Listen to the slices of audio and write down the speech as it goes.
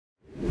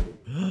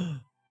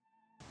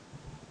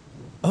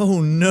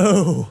Oh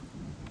no!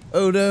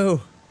 Oh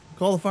no!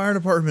 Call the fire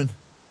department.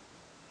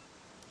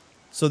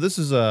 So this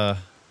is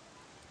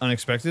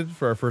unexpected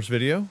for our first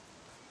video.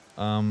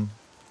 We're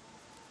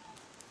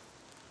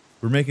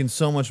making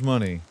so much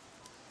money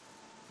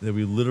that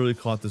we literally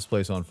caught this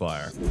place on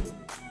fire.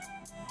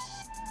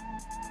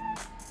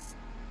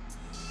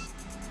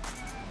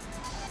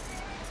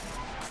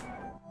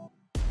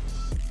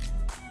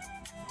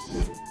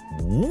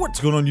 What's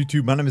going on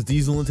YouTube? My name is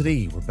Diesel and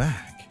today we're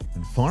back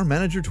in Farm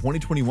Manager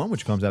 2021,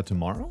 which comes out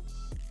tomorrow.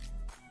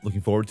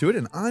 Looking forward to it,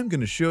 and I'm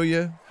going to show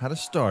you how to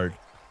start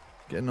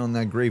getting on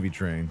that gravy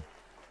train,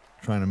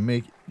 trying to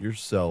make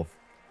yourself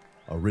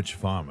a rich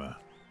farmer.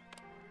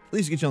 At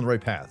least get you on the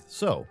right path.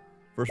 So,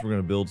 first we're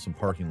going to build some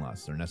parking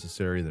lots. They're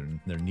necessary,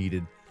 they're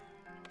needed.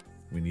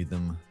 We need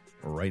them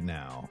right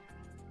now.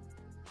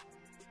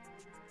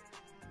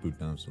 Boot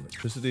down some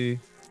electricity.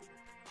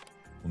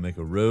 We'll make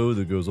a road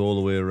that goes all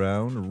the way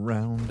around,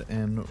 round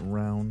and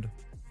round.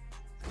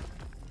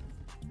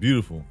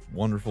 Beautiful,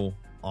 wonderful,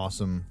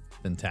 awesome,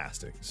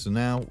 fantastic. So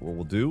now what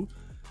we'll do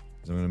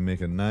is I'm going to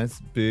make a nice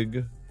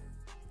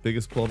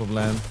biggest plot of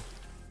land.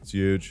 It's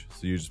huge. It's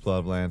the hugest plot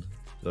of land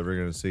that we're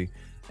going to see.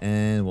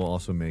 And we'll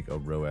also make a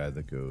road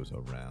that goes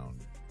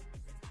around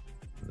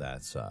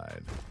that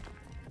side,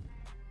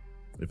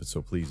 if it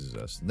so pleases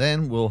us.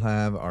 Then we'll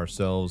have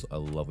ourselves a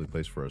lovely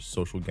place for a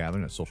social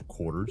gathering, a social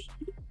quarters.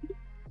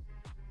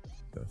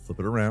 Gotta flip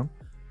it around.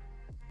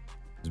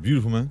 It's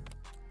beautiful, man.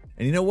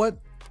 And you know what?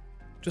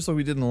 Just like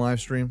we did in the live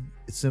stream,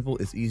 it's simple,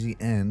 it's easy,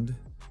 and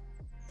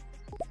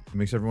it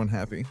makes everyone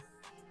happy.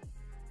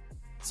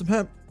 Some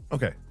hemp.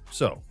 Okay,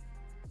 so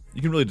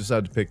you can really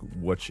decide to pick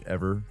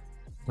whichever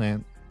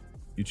plant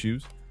you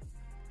choose.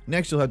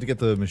 Next, you'll have to get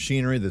the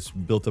machinery that's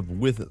built up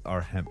with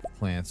our hemp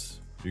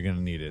plants. You're gonna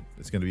need it.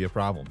 It's gonna be a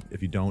problem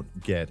if you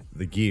don't get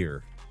the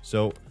gear.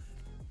 So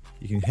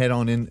you can head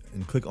on in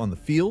and click on the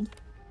field.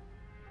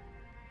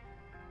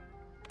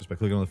 Just by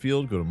clicking on the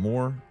field, go to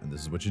more, and this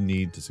is what you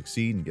need to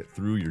succeed and get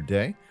through your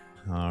day.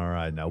 All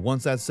right, now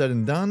once that's said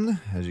and done,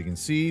 as you can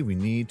see, we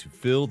need to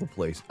fill the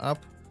place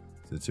up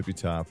to the tippy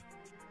top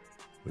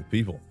with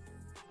people.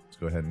 Let's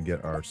go ahead and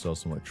get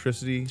ourselves some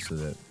electricity so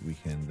that we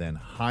can then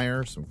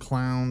hire some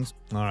clowns.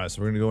 All right,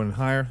 so we're gonna go in and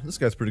hire. This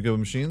guy's pretty good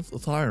with machines.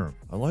 Let's hire him.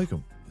 I like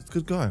him. He's a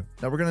good guy.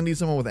 Now we're gonna need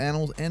someone with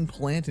animals and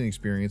planting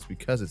experience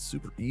because it's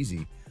super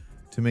easy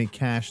to make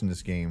cash in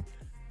this game,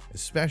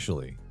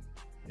 especially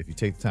if you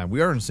take the time.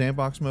 We are in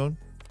sandbox mode.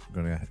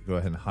 We're going to go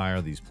ahead and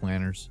hire these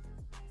planners.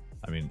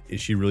 I mean, is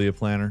she really a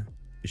planner?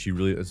 Is she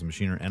really as a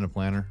machiner and a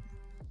planner?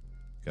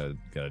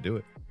 Gotta do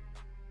it.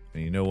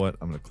 And you know what?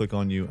 I'm going to click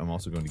on you. I'm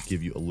also going to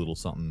give you a little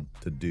something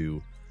to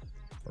do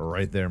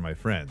right there, my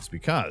friends,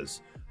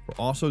 because we're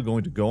also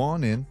going to go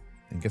on in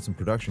and get some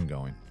production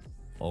going.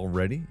 All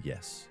ready?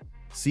 Yes.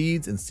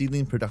 Seeds and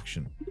seedling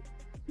production.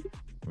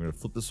 We're going to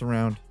flip this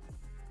around.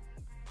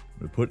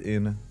 We put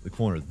in the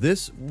corner.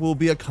 This will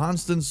be a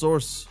constant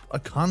source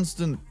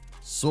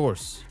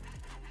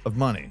of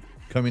money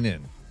coming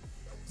in.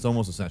 It's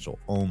almost essential,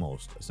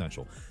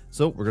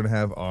 So we're gonna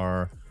have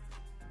our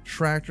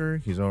tractor.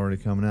 He's already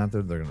coming out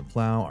there. They're gonna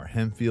plow our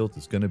hemp field.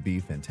 It's gonna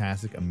be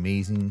fantastic,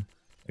 amazing,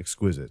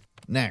 exquisite.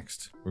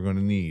 Next, we're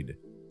gonna need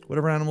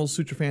whatever animals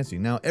suit your fancy.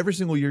 Now, every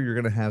single year, you're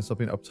gonna have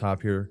something up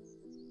top here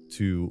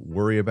to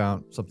worry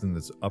about, something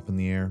that's up in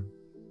the air.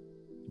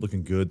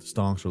 Looking good. The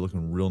stonks are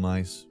looking real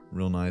nice,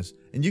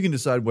 and you can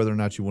decide whether or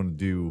not you want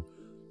to do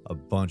a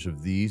bunch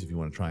of these if you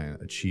want to try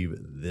and achieve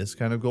this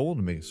kind of goal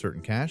to make a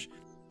certain cash.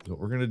 So what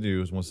we're going to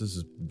do is once this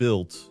is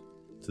built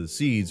to the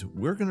seeds,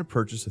 we're going to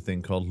purchase a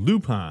thing called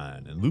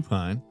lupine, and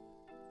lupine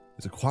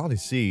is a quality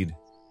seed.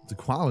 It's a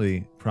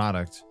quality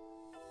product.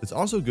 It's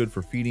also good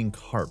for feeding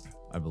carp,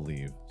 I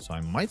believe. So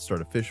I might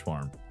start a fish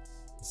farm.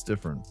 It's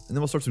different. And then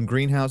we'll start some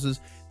greenhouses.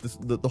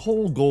 The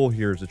whole goal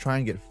here is to try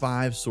and get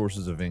 5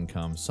 sources of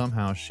income,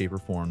 somehow, shape, or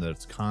form, that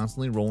it's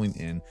constantly rolling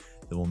in,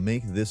 that will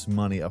make this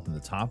money up in the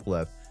top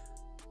left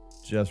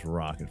just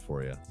rocket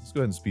for you. Let's go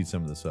ahead and speed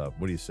some of this up.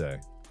 What do you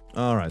say?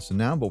 All right, so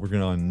now what we're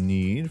going to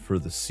need for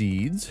the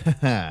seeds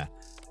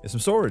is some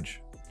storage.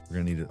 We're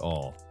going to need it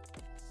all.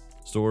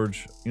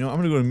 Storage. You know, I'm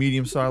going to go to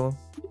medium silo.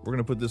 We're going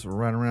to put this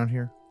right around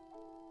here.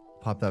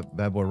 Pop that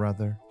bad boy right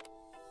there.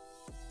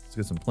 Let's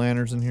get some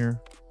planters in here.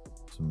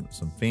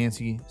 Some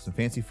fancy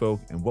folk,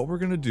 and what we're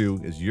gonna do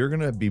is you're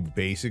gonna be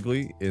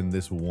basically in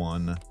this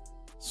one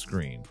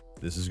screen.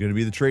 This is gonna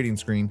be the trading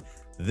screen.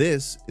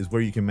 This is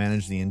where you can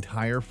manage the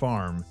entire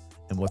farm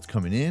and what's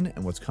coming in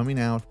and what's coming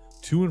out,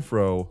 to and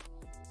fro,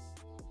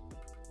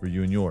 for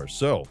you and yours.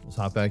 So let's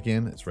hop back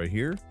in. It's right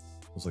here.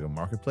 Looks like a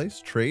marketplace.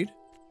 Trade.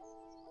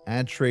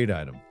 Add trade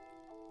item.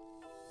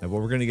 Now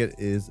what we're gonna get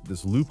is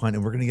this lupine,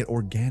 and we're gonna get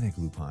organic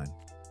lupine.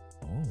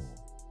 Oh,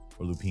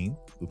 or lupine.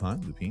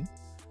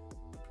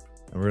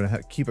 And we're going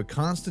to keep a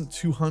constant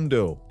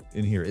 200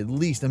 in here, at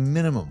least a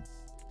minimum.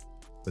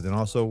 But then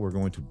also we're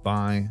going to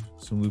buy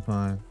some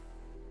lupine.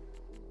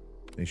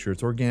 Make sure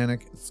it's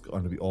organic. It's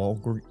going to be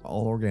all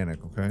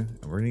organic, okay?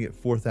 And we're going to get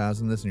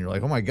 4,000 this, and you're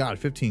like, oh my God,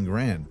 15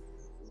 grand.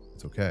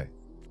 It's okay.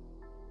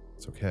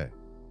 It's okay.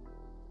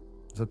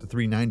 It's up to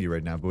 390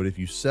 right now. But if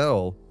you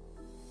sell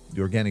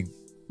the organic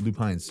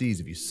lupine seeds,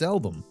 if you sell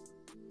them,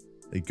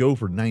 they go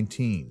for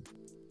 19.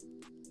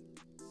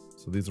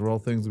 So these are all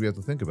things that we have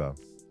to think about.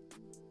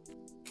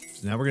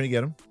 So now we're going to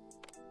get them.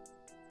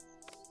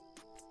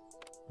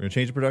 We're going to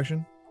change the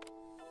production.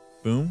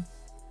 Boom.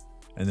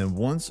 And then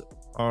once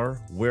our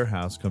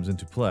warehouse comes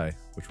into play,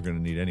 which we're going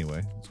to need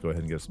anyway, let's go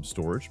ahead and get some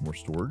storage, more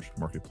storage,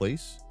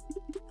 marketplace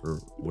for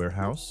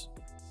warehouse.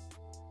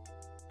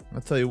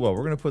 I'll tell you what,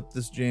 we're going to put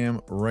this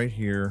jam right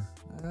here.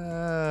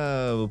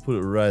 We'll put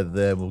it right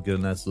there. We'll get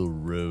a nice little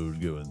road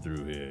going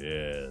through here.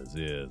 Yes,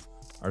 yes.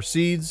 Our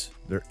seeds,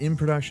 they're in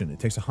production. It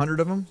takes 100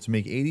 of them to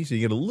make 80, so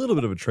you get a little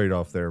bit of a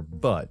trade-off there,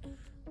 but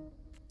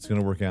it's going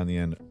to work out in the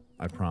end,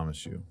 I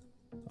promise you.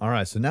 All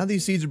right, so now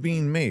these seeds are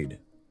being made.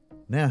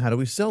 Now, how do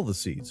we sell the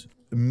seeds?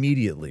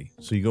 Immediately.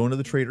 So you go into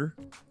the trader,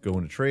 go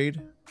into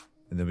trade,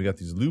 and then we got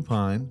these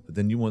lupine, but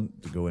then you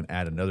want to go and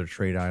add another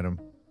trade item,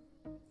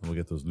 and we'll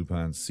get those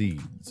lupine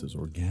seeds, those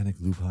organic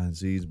lupine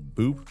seeds,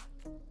 boop.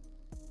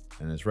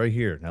 And it's right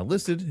here. Now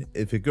listed,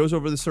 if it goes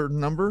over the certain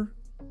number,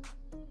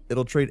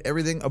 it'll trade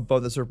everything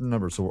above the certain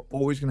number. So we're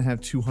always going to have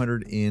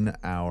 200 in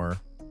our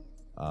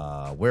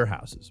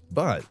warehouses.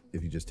 But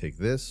if you just take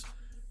this,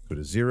 go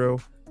to 0,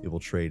 it will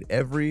trade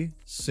every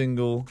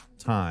single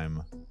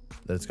time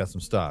that it's got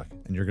some stock.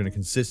 And you're going to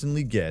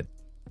consistently get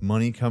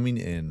money coming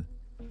in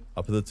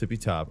up at the tippy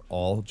top,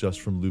 all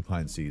just from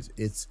lupine seeds.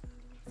 It's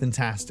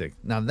fantastic.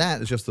 Now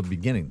that is just the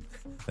beginning.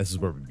 This is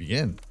where we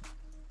begin.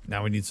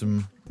 Now we need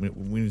some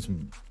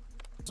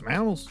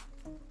animals.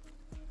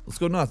 Let's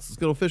go nuts. Let's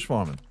go fish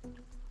farming.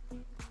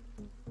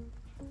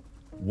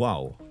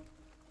 Wow.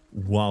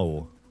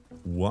 Wow.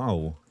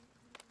 Wow.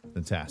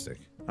 Fantastic.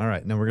 All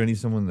right, now we're going to need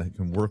someone that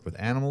can work with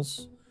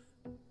animals.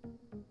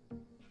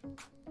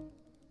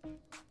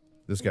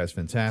 This guy's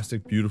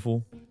fantastic,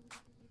 beautiful.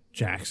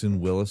 Jackson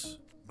Willis.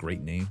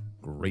 Great name.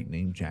 Great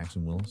name,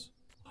 Jackson Willis.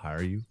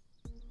 Hire you.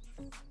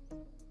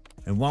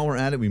 And while we're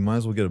at it, we might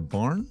as well get a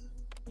barn.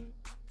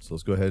 So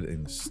let's go ahead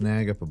and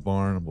snag up a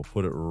barn. We'll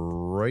put it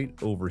right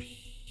over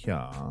here.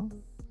 I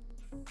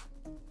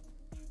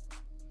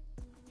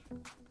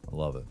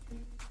love it.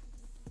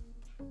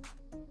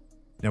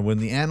 Now, when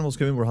the animals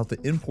come in, we'll have to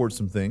import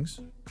some things.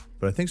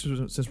 But I think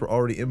since we're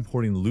already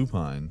importing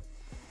lupine,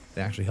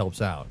 it actually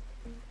helps out.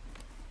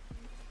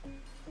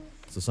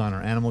 Let's assign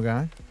our animal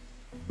guy.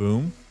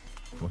 Boom.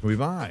 What can we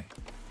buy?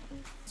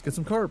 Let's get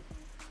some carp.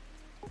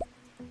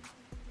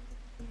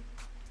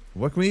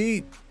 What can we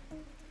eat?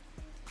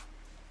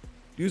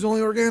 Use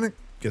only organic.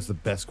 Gets the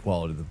best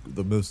quality,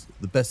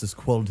 the bestest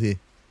quality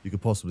you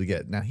could possibly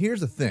get. Now,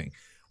 here's the thing.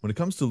 When it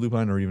comes to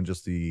lupine, or even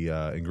just the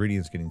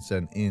ingredients getting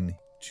sent in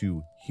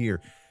to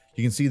here,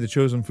 you can see the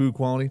chosen food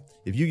quality.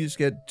 If you just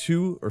get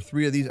 2 or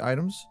 3 of these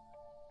items,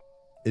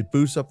 it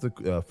boosts up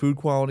the food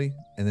quality,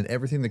 and then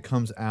everything that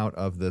comes out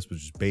of this,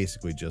 which is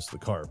basically just the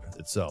carp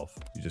itself,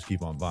 you just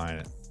keep on buying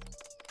it,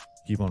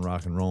 keep on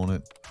rock and rolling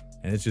it,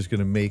 and it's just going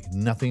to make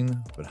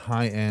nothing but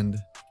high-end,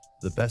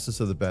 the bestest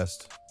of the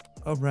best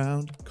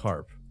around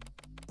carp.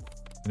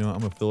 You know what?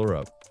 I'm going to fill her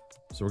up.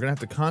 So we're going to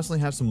have to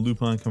constantly have some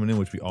lupine coming in,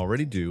 which we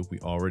already do.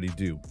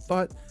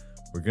 But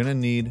we're going to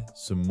need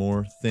some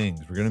more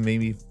things. We're going to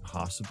maybe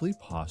possibly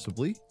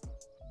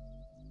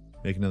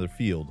make another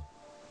field.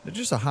 Now,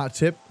 just a hot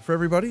tip for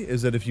everybody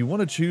is that if you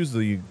want to choose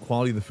the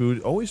quality of the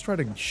food, always try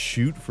to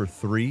shoot for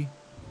 3.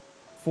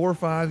 4 or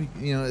 5,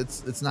 you know,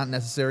 it's not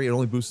necessary. It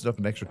only boosts it up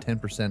an extra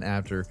 10%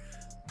 after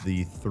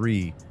the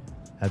 3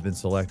 have been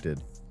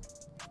selected.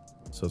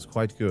 So it's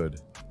quite good.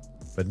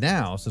 But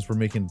now, since we're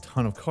making a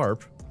ton of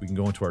carp, we can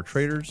go into our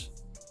traders,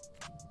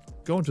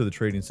 go into the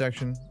trading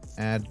section,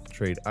 add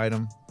trade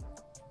item,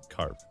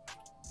 carp.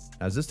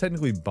 Now, is this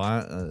technically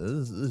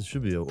this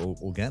should be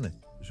organic.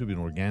 It should be an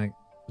organic.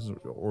 This is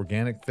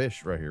organic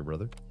fish right here,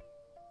 brother.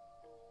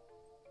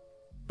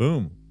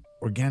 Boom.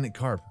 Organic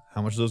carp.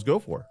 How much do those go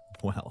for?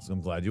 Well,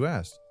 I'm glad you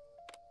asked.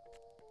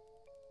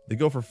 They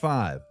go for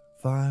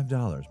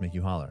 $5. Make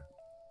you holler.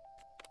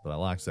 But I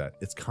like that.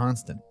 It's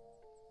constant.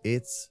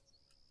 It's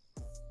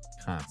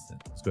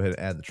constant. Let's go ahead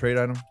and add the trade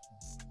item.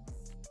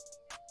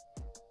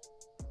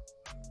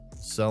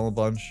 Sell a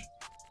bunch.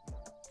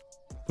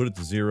 Put it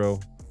to 0.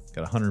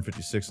 Got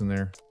 156 in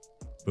there.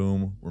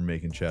 Boom. We're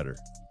making cheddar.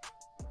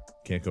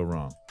 Can't go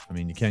wrong. I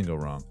mean, you can go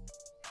wrong,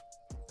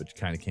 but you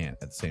kind of can't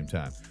at the same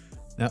time.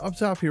 Now, up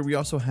top here, we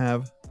also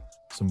have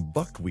some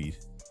buckwheat.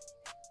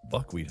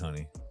 Buckwheat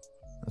honey.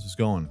 This was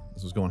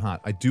going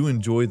hot. I do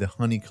enjoy the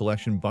honey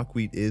collection.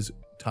 Buckwheat is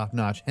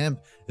top-notch.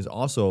 Hemp is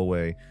also a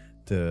way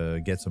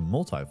to get some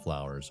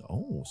multi-flowers.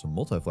 Oh, some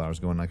multi-flowers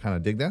going. I kind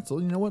of dig that. So,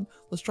 you know what?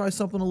 Let's try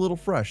something a little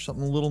fresh,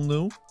 something a little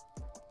new.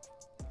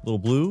 A little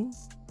blue.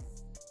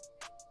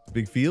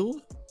 Big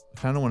field. I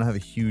kind of want to have a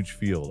huge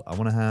field. I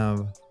want to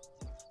have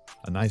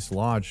a nice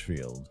large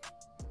field.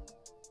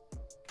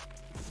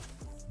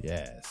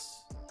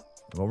 Yes.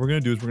 And what we're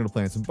going to do is we're going to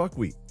plant some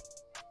buckwheat.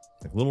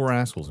 Like little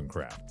rascals and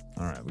crap.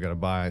 All right, we got to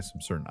buy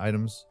some certain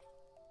items.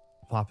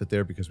 Pop it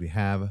there because we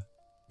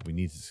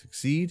need to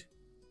succeed.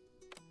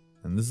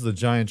 And this is a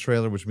giant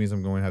trailer, which means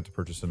I'm going to have to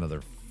purchase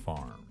another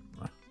farm.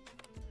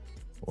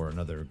 or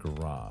another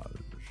garage.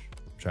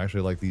 Which I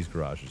actually like these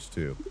garages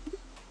too. I'm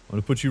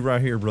gonna put you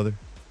right here, brother.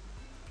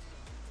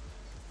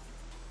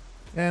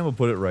 And we'll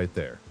put it right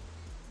there.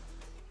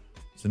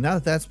 So now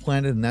that that's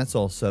planted and that's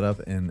all set up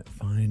and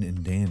fine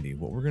and dandy,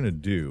 what we're gonna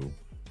do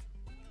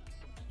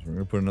is we're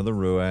gonna put another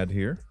row ad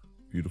here.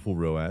 Beautiful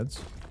row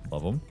ads,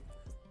 love them.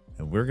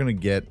 And we're gonna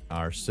get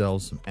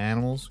ourselves some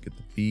animals, get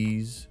the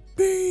bees.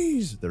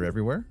 Bees! They're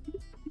everywhere.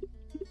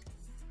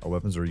 Our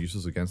weapons are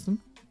useless against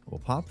them. We'll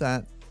pop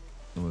that.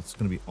 And it's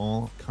gonna be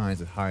all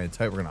kinds of high and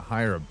tight. We're gonna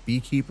hire a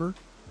beekeeper.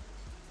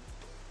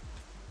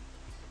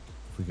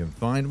 If we can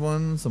find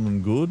one,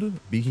 someone good.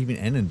 Beekeeping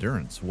and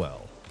endurance.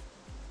 Well,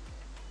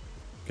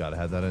 gotta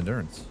have that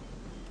endurance.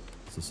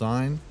 It's a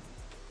sign.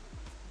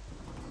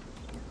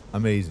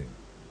 Amazing.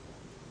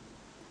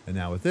 And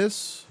now with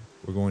this,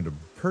 we're going to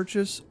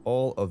purchase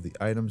all of the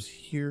items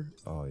here.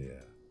 Oh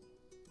yeah.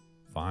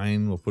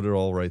 Fine, we'll put it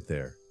all right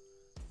there.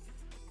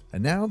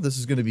 And now this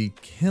is going to be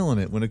killing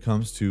it when it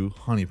comes to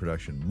honey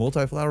production.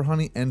 Multi-flower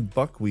honey and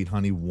buckwheat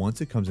honey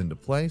once it comes into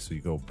play. So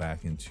you go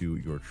back into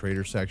your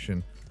trader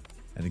section.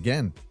 And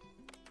again,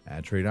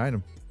 add trade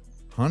item.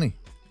 Honey.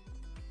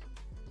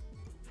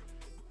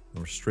 And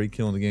we're straight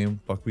killing the game.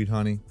 Buckwheat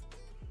honey.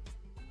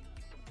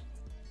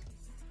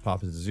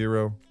 Pop it to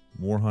 0.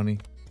 More honey.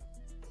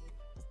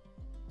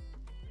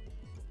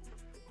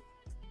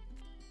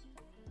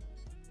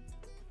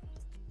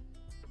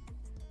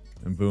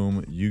 And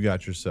boom, you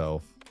got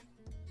yourself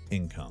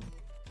income.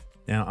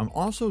 Now, I'm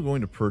also going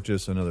to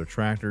purchase another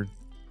tractor.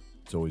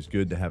 It's always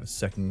good to have a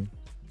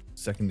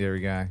secondary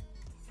guy.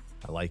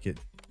 I like it.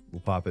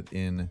 We'll pop it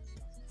in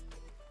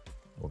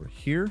over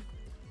here.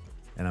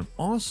 And I'm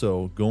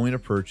also going to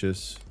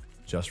purchase,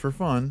 just for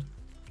fun,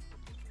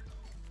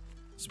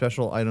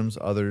 special items,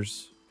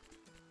 others.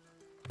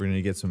 We're going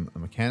to get some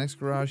mechanics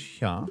garage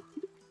here.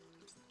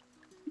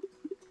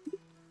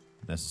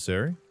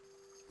 Necessary.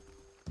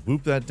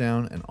 Boop that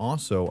down, and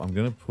also I'm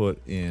gonna put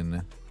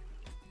in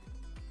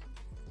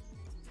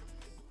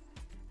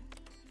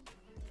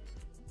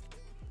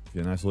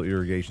get a nice little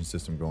irrigation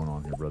system going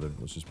on here, brother.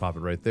 Let's just pop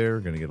it right there.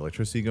 Gonna get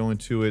electricity going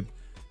to it.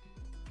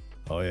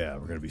 Oh yeah,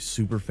 we're gonna be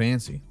super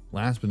fancy.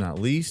 Last but not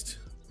least,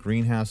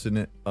 greenhouse in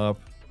it up.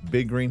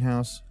 Big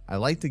greenhouse. I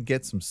like to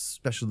get some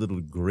special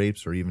little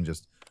grapes or even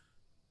just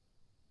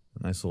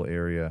a nice little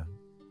area.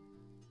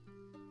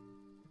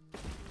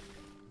 I'm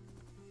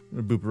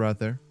gonna boop it right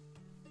there.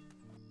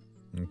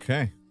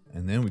 Okay,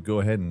 and then we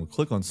go ahead and we'll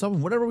click on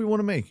something, whatever we want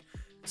to make.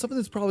 Something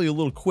that's probably a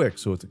little quick,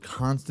 so it's a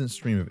constant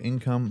stream of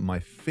income. My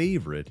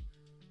favorite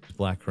is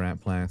black currant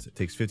plants. It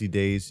takes 50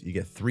 days. You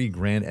get 3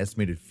 grand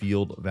estimated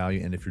field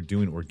value, and if you're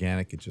doing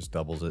organic, it just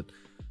doubles it.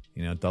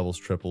 You know, doubles,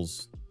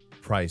 triples,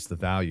 price, the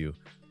value.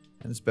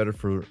 And it's better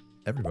for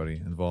everybody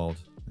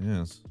involved.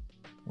 Yes.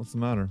 What's the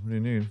matter? What do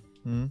you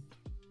need?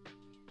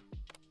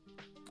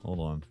 Hold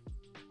on.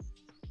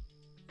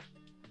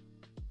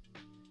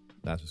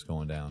 That's what's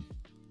going down.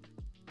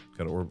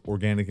 Got to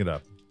organic it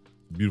up.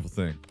 Beautiful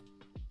thing.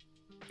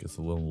 Gets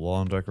a little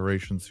lawn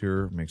decorations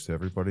here. Makes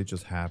everybody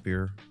just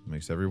happier.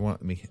 Makes everyone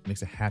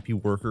makes a happy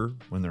worker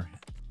when they're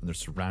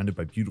surrounded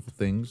by beautiful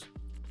things.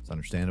 It's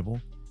understandable.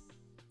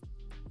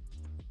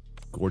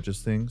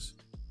 Gorgeous things.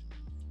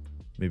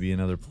 Maybe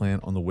another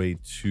plant on the way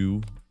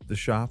to the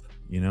shop.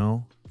 You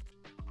know,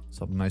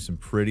 something nice and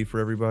pretty for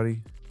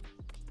everybody.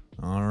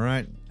 All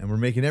right, and we're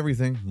making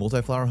everything.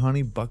 Multi-flower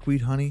honey,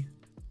 buckwheat honey.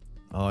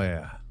 Oh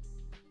yeah.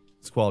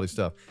 It's quality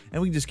stuff. And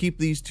we can just keep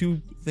these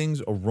 2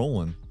 things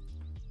a-rolling.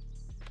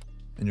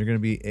 And you're going to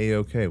be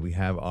A-okay. We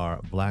have our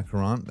black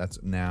currant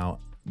that's now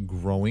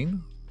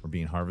growing or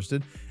being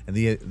harvested. And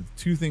the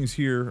 2 things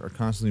here are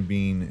constantly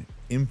being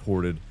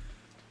imported.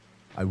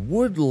 I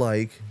would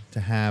like to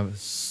have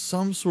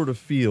some sort of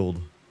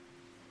field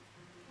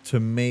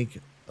to make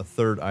a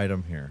 3rd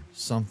item here.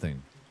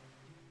 Something.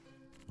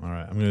 All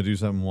right, I'm going to do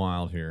something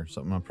wild here.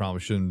 Something I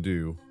probably shouldn't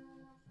do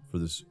for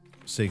the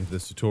sake of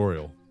this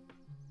tutorial.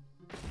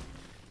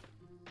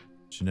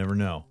 You never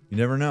know. You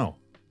never know.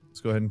 Let's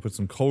go ahead and put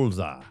some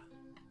colza.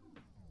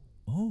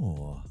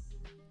 Oh,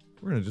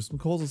 we're gonna do some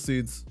colza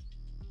seeds.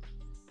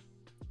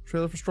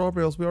 Trailer for straw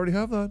bales. We already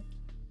have that.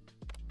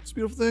 It's a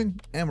beautiful thing.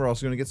 And we're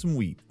also gonna get some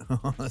wheat.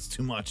 That's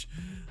too much.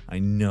 I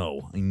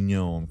know.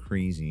 I'm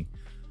crazy.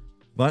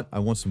 But I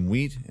want some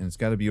wheat, and it's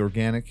got to be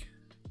organic.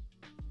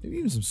 Maybe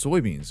even some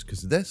soybeans,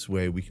 because this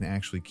way we can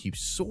actually keep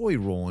soy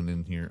rolling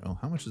in here. Oh,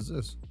 how much is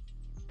this?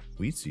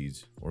 Wheat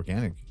seeds.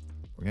 Organic.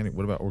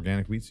 What about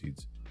organic wheat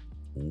seeds?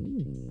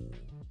 Ooh.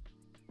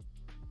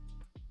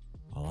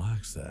 I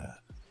like that.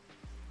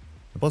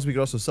 And plus, we could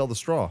also sell the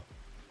straw.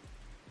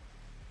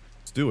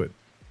 Let's do it.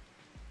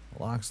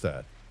 I like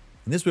that.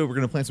 And this way, we're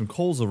going to plant some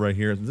colza right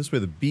here. This way,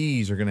 the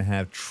bees are going to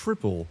have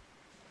triple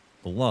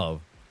the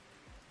love.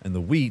 And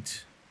the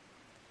wheat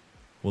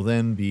will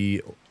then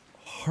be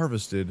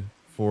harvested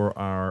for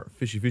our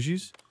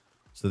fishies.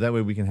 So that way,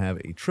 we can have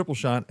a triple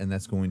shot. And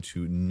that's going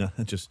to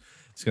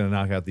it's going to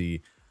knock out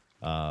the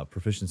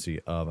proficiency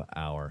of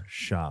our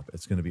shop.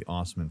 It's going to be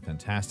awesome and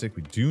fantastic.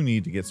 We do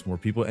need to get some more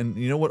people. And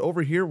you know what?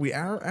 Over here, we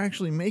are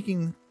actually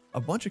making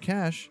a bunch of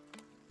cash.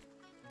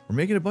 We're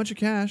making a bunch of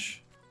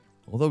cash.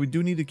 Although we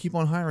do need to keep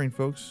on hiring,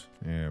 folks.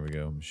 There we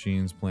go.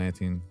 Machines,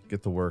 planting,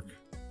 get to work.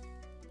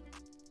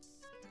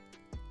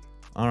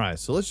 All right,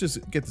 so let's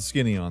just get the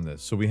skinny on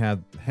this. So we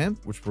have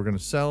hemp, which we're going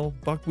to sell.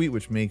 Buckwheat,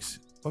 which makes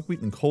buckwheat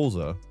and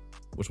colza,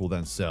 which we'll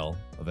then sell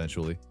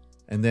eventually.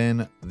 And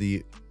then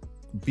the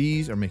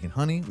bees are making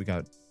honey. We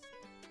got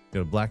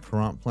a black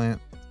currant plant.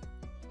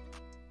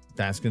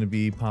 That's going to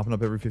be popping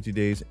up every 50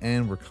 days.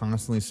 And we're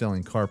constantly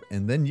selling carp.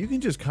 And then you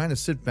can just kind of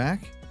sit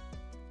back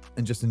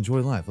and just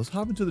enjoy life. Let's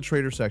hop into the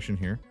trader section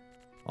here.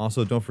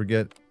 Also, don't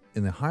forget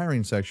in the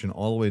hiring section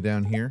all the way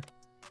down here,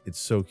 it's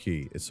so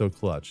key. It's so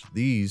clutch.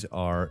 These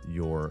are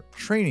your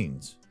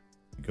trainings.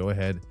 Go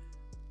ahead,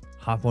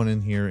 hop on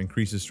in here,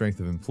 increases strength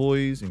of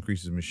employees,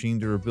 increases machine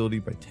durability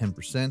by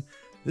 10%.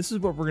 This is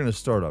what we're going to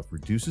start off.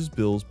 Reduces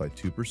bills by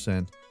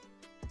 2%.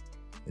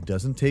 It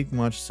doesn't take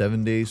much,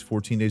 7 days,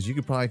 14 days. You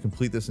could probably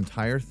complete this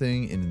entire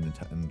thing in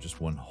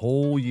just one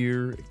whole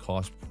year. It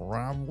costs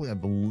probably, I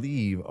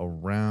believe,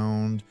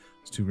 around,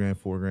 it's 2 grand,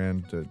 4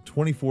 grand,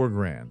 24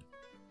 grand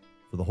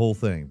for the whole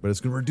thing. But it's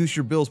going to reduce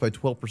your bills by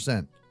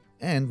 12%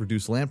 and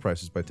reduce land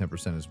prices by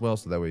 10% as well.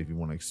 So that way, if you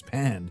want to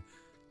expand,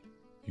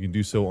 you can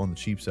do so on the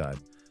cheap side.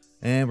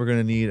 And we're going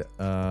to need,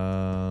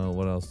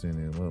 what else do you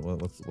need?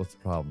 What's the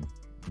problem?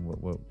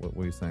 What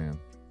are you saying?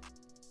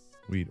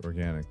 Wheat,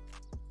 organic.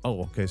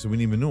 Oh, okay, so we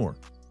need manure.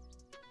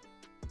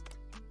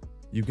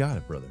 You got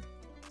it, brother.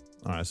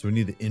 All right, so we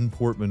need to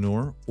import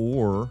manure,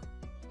 or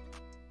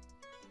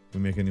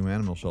we make a new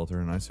animal shelter,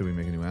 and I say we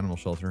make a new animal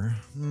shelter.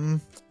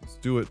 Let's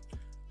do it.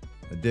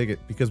 I dig it,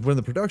 because when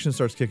the production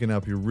starts kicking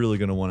up, you're really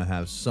going to want to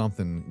have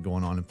something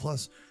going on. And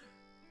plus,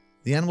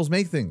 the animals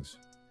make things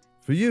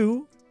for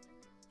you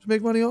to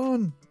make money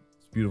on.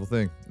 It's a beautiful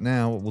thing.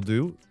 Now, what we'll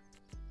do,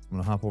 I'm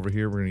going to hop over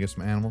here. We're going to get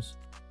some animals.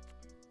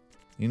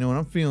 You know what?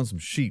 I'm feeling some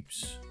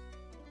sheeps.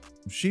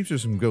 Some sheeps or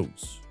some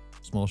goats.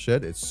 Small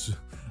shed.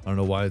 I don't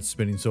know why it's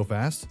spinning so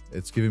fast.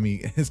 It's giving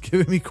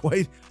me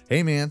quite.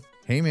 Hey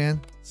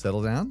man,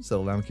 settle down,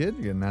 kid.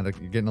 You're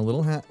getting a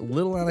little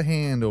out of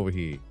hand over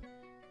here.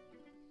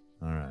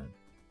 All right,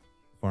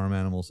 farm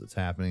animals. It's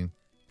happening.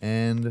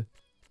 And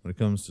when it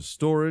comes to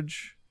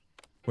storage,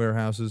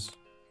 warehouses,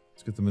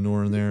 let's get the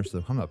manure in there.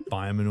 So I'm not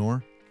buying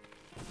manure.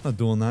 I'm not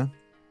doing that.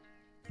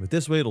 But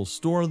this way, it'll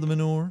store the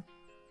manure.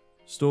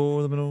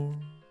 Store the manure.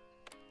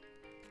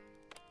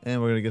 And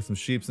we're going to get some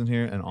sheeps in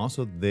here. And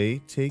also, they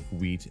take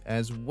wheat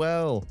as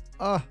well.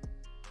 Ah,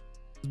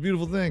 it's a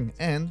beautiful thing.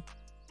 And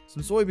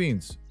some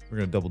soybeans. We're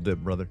going to double dip,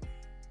 brother.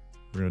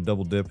 We're going to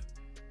double dip.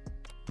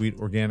 Wheat,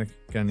 organic.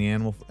 Got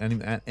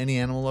any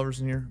animal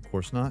lovers in here? Of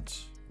course not.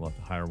 We'll have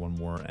to hire one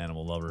more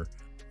animal lover.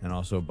 And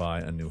also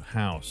buy a new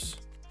house.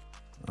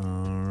 All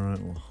right,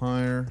 we'll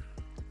hire.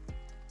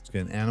 Let's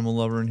get an animal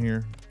lover in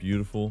here.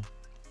 Beautiful.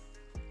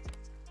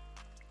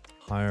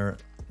 Hire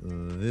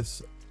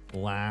this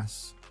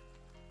lass.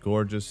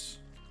 Gorgeous.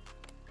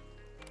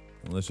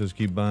 And let's just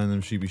keep buying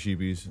them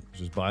sheepies.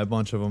 Just buy a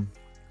bunch of them.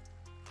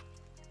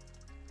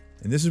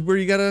 And this is where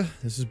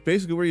this is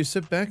basically where you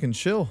sit back and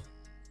chill.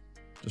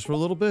 Just for a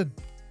little bit.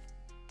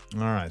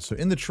 All right, so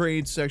in the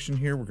trade section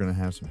here, we're gonna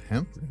have some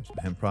hemp. We're gonna have some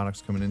hemp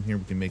products coming in here.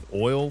 We can make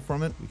oil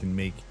from it. We can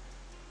make,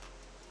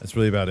 that's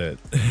really about it.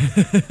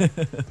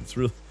 It's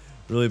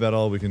really about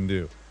all we can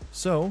do.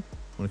 So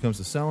when it comes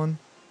to selling,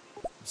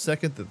 the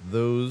second that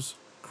those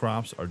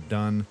crops are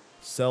done,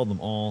 sell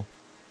them all.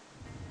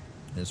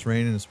 It's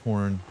raining, it's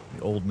pouring,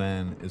 the old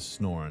man is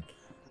snoring.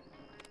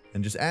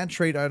 And just add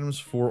trade items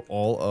for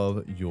all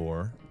of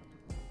your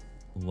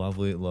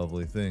lovely,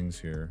 lovely things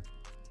here.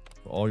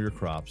 For all your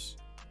crops.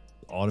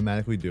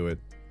 Automatically do it.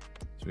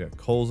 So we got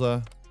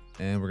colza,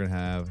 and we're going to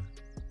have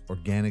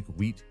organic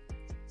wheat.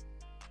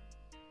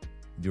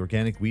 The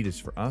organic wheat is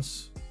for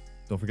us.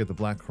 Don't forget the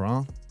black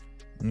currant.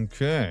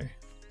 Okay.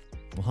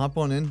 We'll hop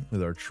on in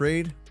with our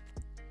trade.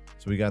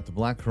 So we got the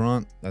black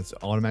currant. That's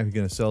automatically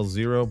going to sell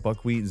 0.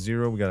 Buckwheat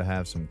 0. We got to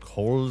have some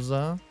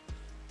colza,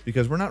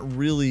 because we're not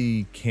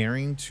really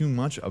caring too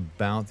much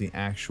about the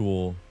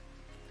actual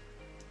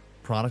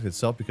product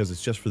itself, because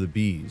it's just for the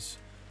bees.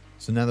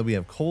 So now that we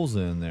have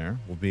colza in there,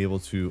 we'll be able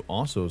to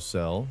also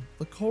sell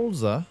the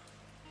colza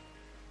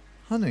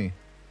honey.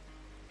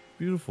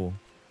 Beautiful.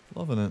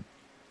 Loving it.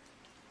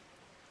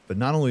 But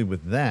not only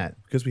with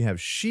that, because we have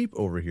sheep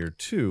over here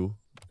too.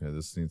 Okay,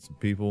 this needs some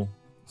people.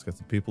 Let's get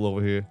some people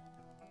over here.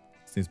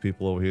 These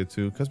people over here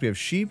too, because we have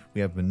sheep,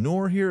 we have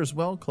manure here as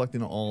well,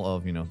 collecting all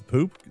of, the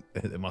poop.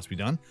 It must be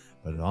done,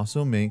 but it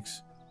also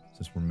makes,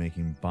 since we're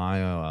making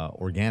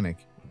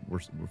organic,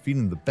 we're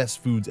feeding the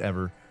best foods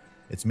ever.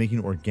 It's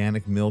making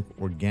organic milk,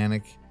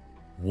 organic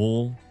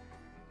wool,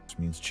 which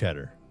means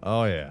cheddar.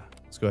 Oh yeah.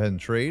 Let's go ahead and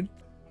trade.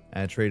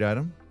 Add trade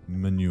item,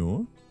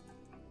 manure.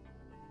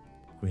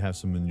 We have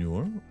some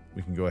manure.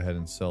 We can go ahead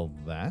and sell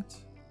that.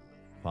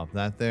 Pop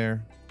that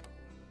there.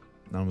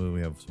 Not only do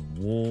we have some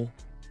wool,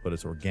 but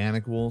it's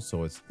organic wool,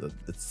 so it's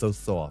so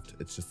soft.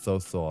 It's just so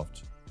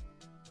soft.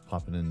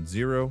 Pop it in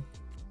 0.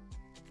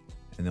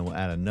 And then we'll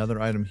add another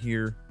item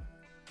here.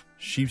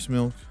 Sheep's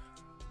milk.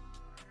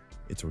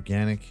 It's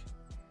organic.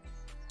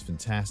 It's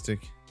fantastic.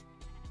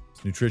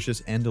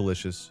 nutritious and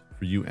delicious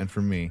for you and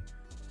for me.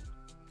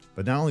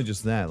 But not only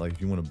just that, like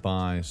if you want to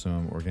buy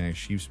some organic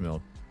sheep's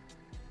milk,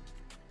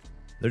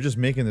 they're just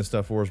making this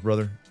stuff for us,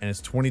 brother. And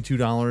it's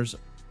 $22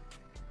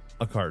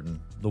 a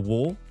carton. The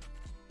wool,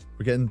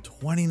 we're getting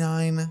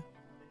 $29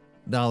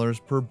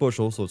 per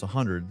bushel. So it's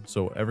 100.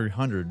 So every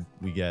 100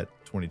 we get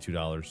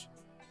 $22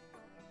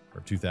 or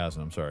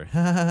 2,000. I'm sorry.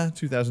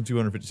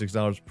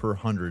 $2,256 per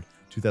 100,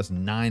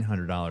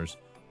 $2,900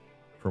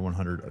 per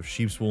 100 of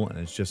sheep's wool. And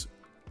it's just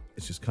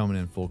coming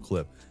in full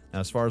clip. Now,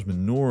 as far as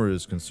manure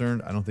is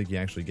concerned, I don't think you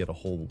actually get a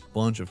whole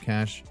bunch of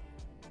cash,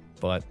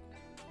 but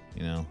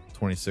you know,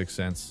 26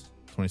 cents.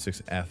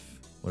 26F,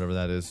 whatever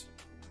that is.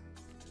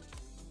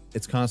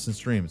 It's constant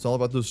stream. It's all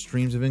about those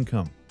streams of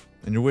income,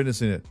 and you're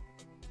witnessing it.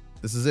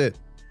 This is it.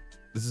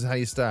 This is how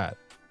you start.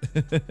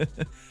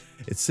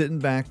 It's sitting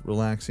back,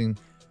 relaxing,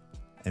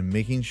 and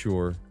making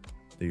sure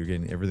that you're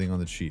getting everything on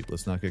the cheap.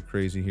 Let's not get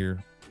crazy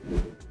here.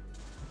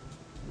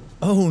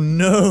 Oh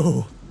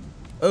no!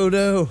 Oh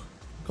no!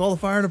 Call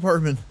the fire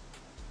department.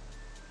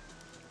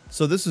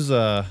 So this is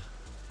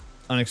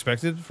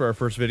unexpected for our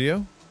first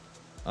video.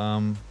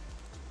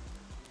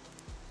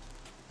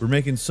 We're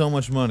making so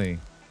much money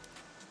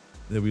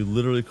that we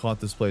literally caught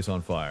this place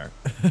on fire.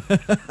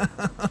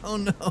 Oh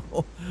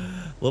no.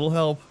 Little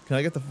help. Can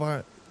I get the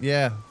fire?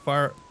 Yeah,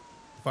 fire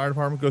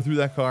department, go through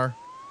that car.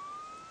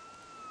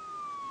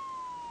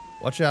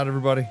 Watch out,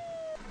 everybody.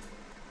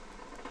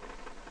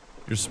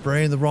 You're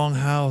spraying the wrong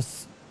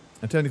house.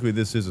 And technically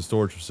this is a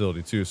storage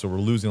facility too, so we're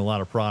losing a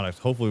lot of product.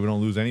 Hopefully we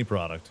don't lose any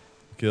product.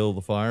 Kill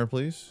the fire,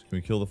 please. Can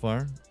we kill the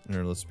fire?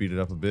 Here, let's speed it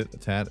up a bit, a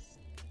tad,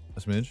 a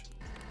smidge.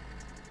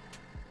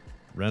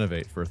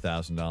 Renovate for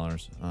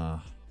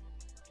 $1,000.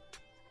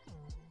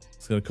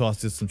 It's gonna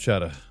cost you some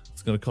cheddar.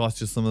 It's gonna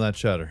cost you some of that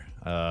cheddar.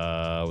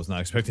 I was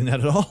not expecting that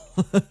at all.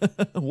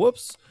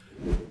 Whoops.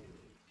 We're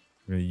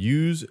gonna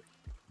use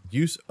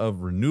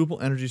of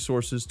renewable energy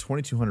sources,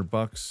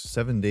 $2,200,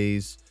 7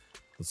 days.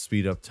 Let's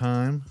speed up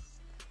time.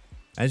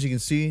 As you can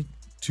see,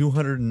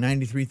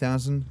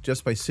 293,000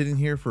 just by sitting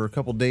here for a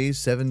couple days,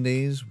 7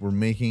 days. We're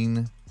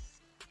making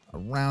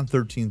around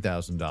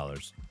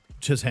 $13,000.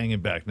 Just hanging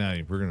back now.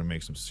 We're going to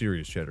make some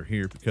serious cheddar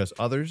here because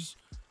others,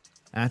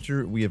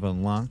 after we have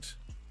unlocked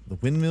the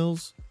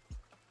windmills,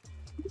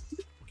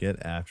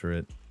 get after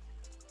it.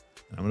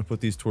 And I'm going to put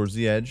these towards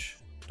the edge.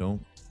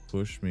 Don't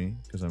push me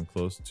because I'm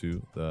close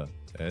to the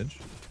edge.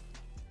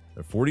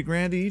 They're 40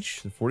 grand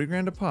each. They're 40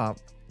 grand a pop.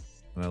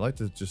 And I like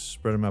to just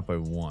spread them out by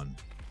one.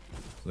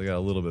 So they got a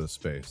little bit of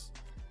space.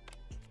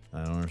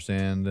 I don't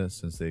understand.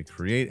 Since they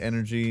create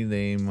energy,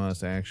 they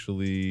must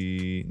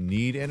actually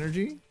need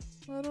energy?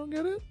 I don't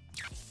get it.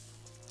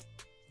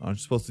 Aren't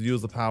you supposed to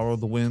use the power of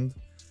the wind?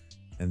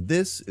 And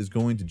this is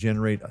going to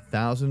generate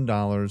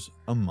 $1,000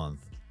 a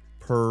month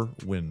per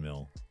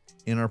windmill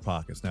in our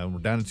pockets. Now we're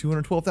down to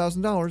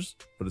 $212,000,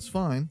 but it's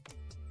fine.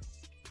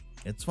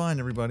 It's fine,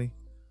 everybody.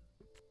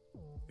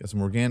 Got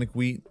some organic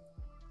wheat.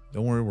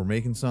 Don't worry, we're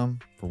making some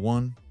for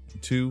 1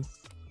 and 2.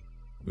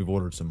 We've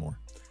ordered some more.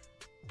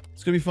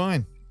 It's gonna be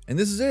fine. And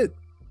this is it.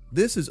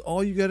 This is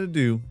all you gotta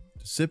do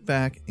to sit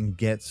back and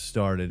get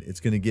started.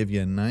 It's gonna give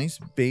you a nice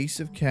base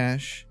of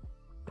cash.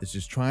 It's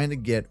just trying to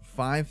get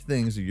 5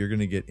 things that you're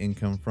going to get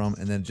income from,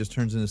 and then it just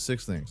turns into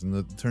 6 things, and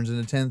then it turns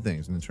into 10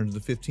 things, and then it turns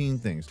into 15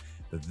 things.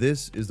 But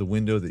this is the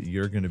window that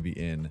you're going to be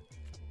in.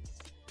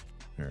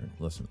 Here,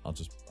 listen, I'll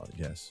just,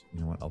 yes,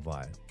 you know what, I'll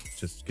buy it.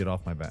 Just get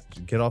off my back.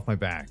 Get off my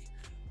back.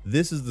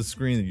 This is the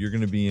screen that you're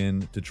going to be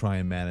in to try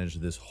and manage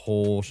this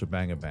whole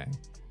shebang bang.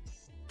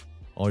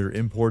 All your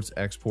imports,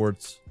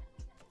 exports.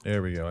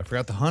 There we go. I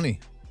forgot the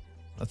honey.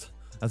 That's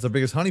our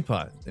biggest honey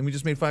pot, and we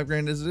just made 5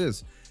 grand as it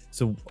is.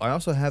 So I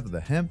also have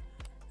the hemp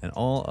and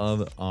all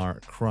of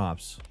our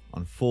crops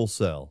on full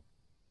sell.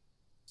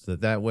 So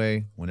that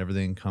way, when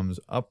everything comes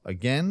up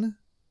again,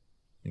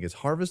 it gets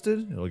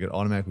harvested, it'll get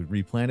automatically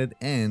replanted.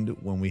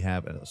 And when we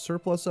have a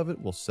surplus of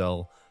it, we'll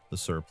sell the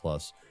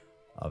surplus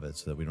of it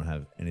so that we don't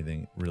have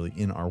anything really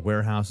in our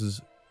warehouses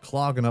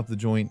clogging up the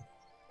joint.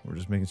 We're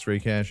just making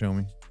straight cash,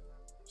 homie.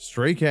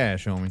 Straight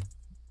cash, homie.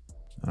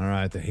 All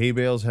right, the hay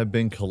bales have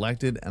been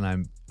collected, and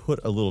I'm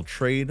put a little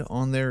trade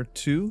on there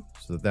too,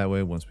 so that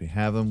way once we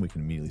have them we can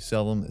immediately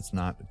sell them. It's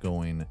not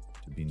going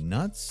to be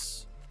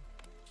nuts.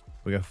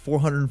 We got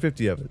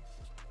 450 of it,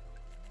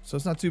 so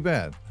it's not too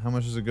bad. How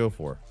much does it go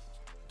for?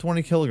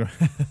 20 kilograms.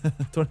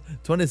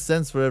 20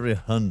 cents for every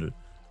 100.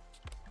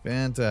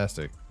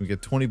 Fantastic. We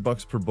get 20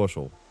 bucks per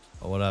bushel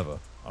or whatever.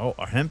 Oh,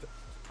 our hemp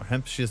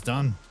shit's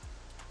done.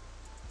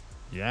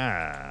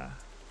 Yeah,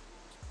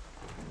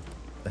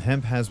 the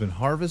hemp has been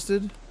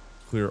harvested.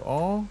 Clear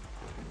all.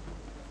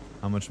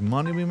 How much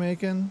money we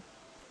making?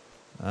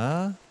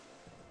 Got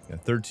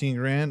 13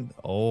 grand.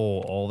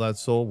 Oh, all that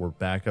sold. We're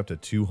back up to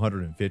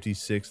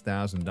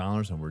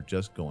 $256,000, and we're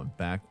just going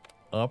back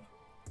up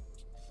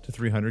to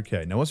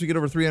 300K. Now, once we get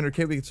over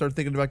 300K, we can start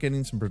thinking about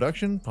getting some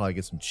production. Probably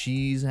get some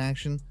cheese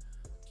action.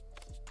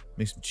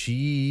 Make some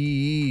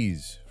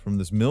cheese from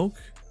this milk,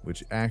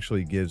 which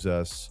actually gives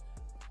us,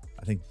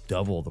 I think,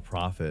 double the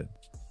profit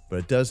But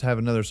it does have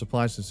another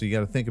supply system, so you got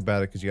to think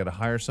about it because you got to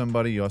hire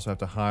somebody. You also have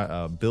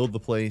to build the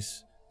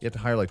place. You have to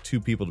hire like 2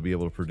 people to be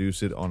able to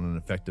produce it on an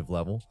effective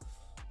level.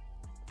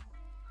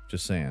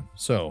 Just saying.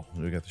 So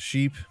we got the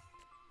sheep,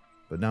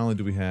 but not only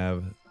do we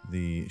have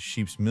the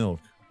sheep's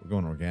milk, we're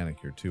going organic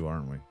here too,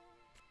 aren't we?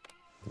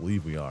 I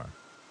believe we are.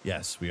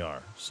 Yes, we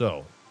are.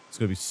 So it's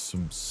going to be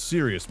some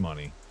serious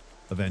money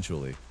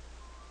eventually.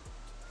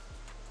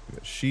 We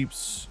got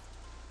sheep's.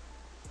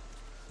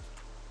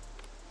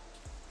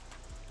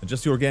 And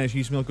just the organic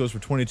sheep's milk goes for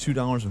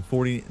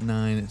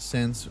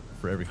 $22.49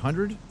 for every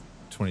 100.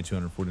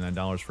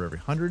 $2,249 for every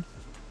 100.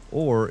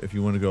 Or if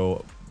you want to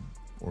go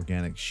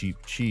organic sheep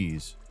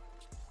cheese,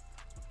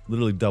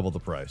 literally double the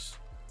price.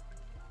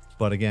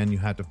 But again, you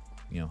have to,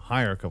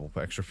 hire a couple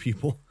extra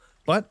people.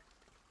 But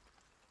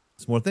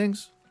it's more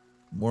things,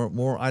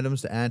 more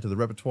items to add to the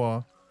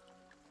repertoire.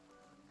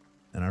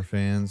 And our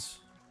fans,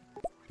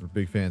 we're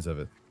big fans of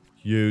it.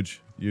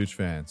 Huge, huge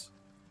fans.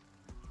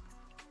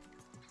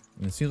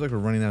 And it seems like we're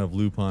running out of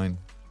lupine.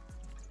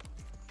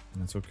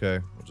 That's okay.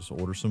 We'll just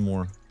order some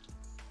more.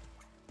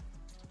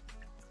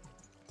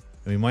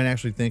 And we might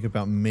actually think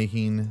about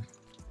making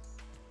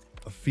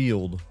a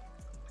field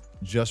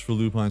just for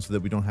lupine so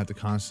that we don't have to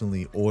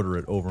constantly order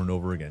it over and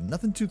over again.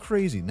 Nothing too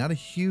crazy. Not a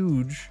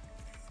huge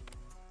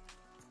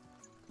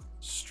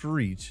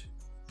street.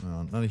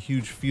 Not a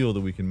huge field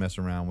that we can mess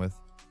around with.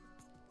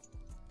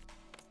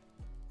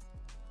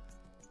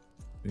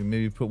 We can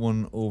maybe put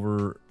one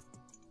over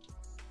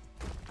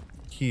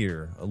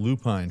here, a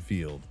lupine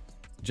field,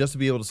 just to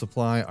be able to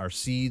supply our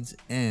seeds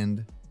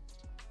and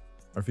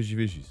our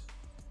fishies.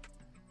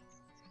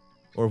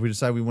 Or if we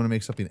decide we want to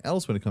make something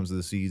else when it comes to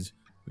the seeds,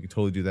 we can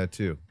totally do that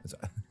too. It's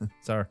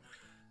our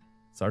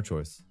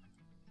choice.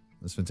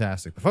 That's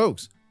fantastic. But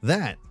folks,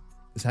 that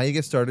is how you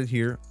get started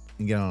here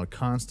and get on a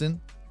constant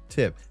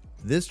tip.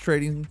 This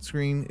trading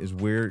screen is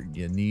where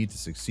you need to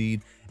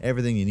succeed.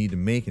 Everything you need to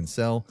make and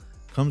sell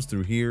comes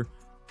through here.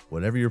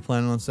 Whatever you're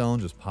planning on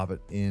selling, just pop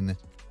it in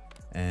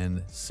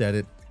and set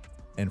it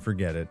and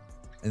forget it.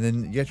 And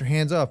then you get your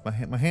hands up.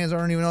 My hands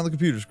aren't even on the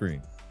computer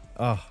screen.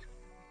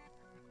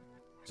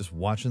 Just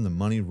watching the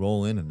money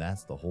roll in, and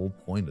that's the whole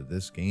point of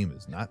this game,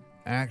 is not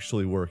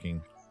actually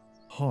working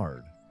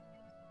hard,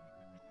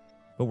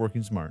 but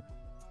working smart.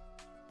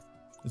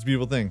 It's a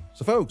beautiful thing.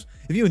 So folks,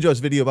 if you enjoyed this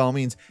video, by all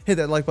means, hit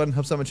that like button,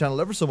 helps out my channel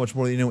ever so much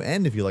more than you know,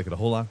 and if you like it a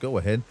whole lot, go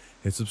ahead,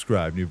 hit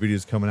subscribe. New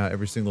videos coming out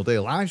every single day,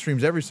 live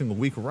streams every single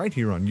week right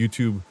here on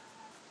YouTube.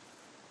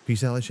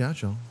 Peace out, ciao,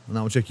 y'all. And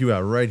I will check you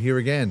out right here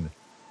again.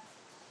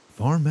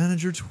 Farm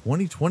Manager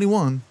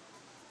 2021.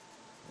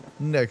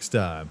 Next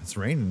time. It's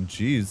raining,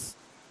 jeez.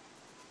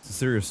 It's a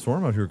serious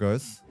storm out here,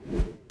 guys.